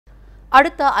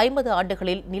அடுத்த 50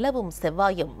 ஆண்டுகளில் நிலவும்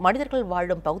செவ்வாயும் மனிதர்கள்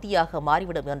வாழும் பகுதியாக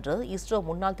மாறிவிடும் என்று இஸ்ரோ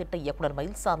முன்னாள் திட்ட இயக்குநர்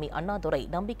மயில்சாமி அண்ணாதுரை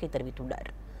நம்பிக்கை தெரிவித்துள்ளார்.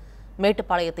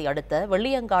 மேட்டுப்பாளையத்தை அடுத்த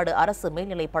வெள்ளியங்காடு அரசு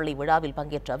மேல்நிலைப் பள்ளி விழாவில்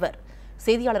பங்கேற்ற அவர்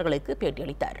செய்தியாளர்களுக்கு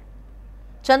பேட்டியளித்தார்.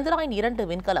 சந்திராயன் 2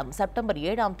 விண்கலம் செப்டம்பர்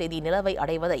 7ஆம் தேதி நிலவை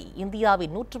அடைவதை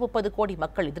இந்தியாவின் 130 கோடி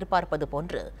மக்கள் எதிர்பார்ப்பது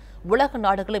போன்று உலக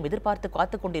நாடுகளும் எதிர்பார்த்து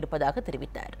காத்துக் கொண்டிருப்பதாக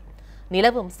தெரிவித்தார்.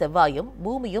 நிலவும் செவ்வாயும்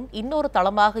பூமியும் இன்னொரு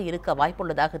தளமாக இருக்க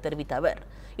வாய்ப்புள்ளதாக தெரிவித்த அவர்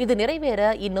இது நிறைவேற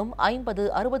இன்னும்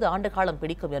 50-60 ஆண்டு காலம்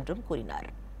பிடிக்கும் என்றும் கூறினார்.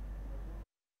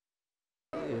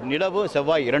 நிலவு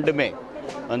செவ்வாய் இரண்டுமே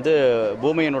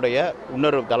பூமியினுடைய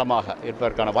இன்னொரு தளமாக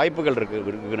இருப்பதற்கான வாய்ப்புகள்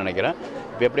இருக்குன்னு நினைக்கிறேன்.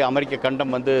 இப்போ எப்படி அமெரிக்க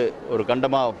கண்டம் ஒரு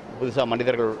கண்டமாக புதுசாக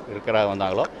மனிதர்கள்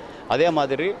வந்தாங்களோ அதே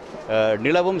மாதிரி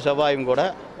நிலவும் செவ்வாயும் கூட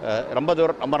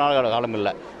ரொம்ப நாள் காலம்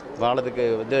இல்லை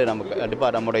காலத்துக்கு நமக்கு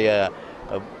கண்டிப்பாக நம்முடைய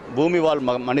பூமி வாழ்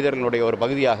மனிதர்களுடைய ஒரு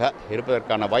பகுதியாக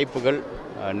இருப்பதற்கான வாய்ப்புகள்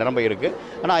நிரம்ப இருக்குது.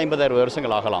 ஆனால் 50-60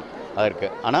 வருஷங்கள் ஆகலாம் அதற்கு.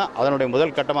 ஆனால் அதனுடைய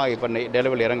முதல் கட்டமாக இப்போ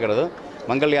நிலவில் இறங்குறதும்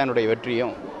மங்கள்யானுடைய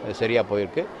வெற்றியும் சரியாக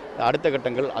போயிருக்கு. அடுத்த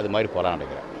கட்டங்கள் அது மாதிரி போகலாம்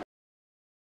நினைக்கிறேன்.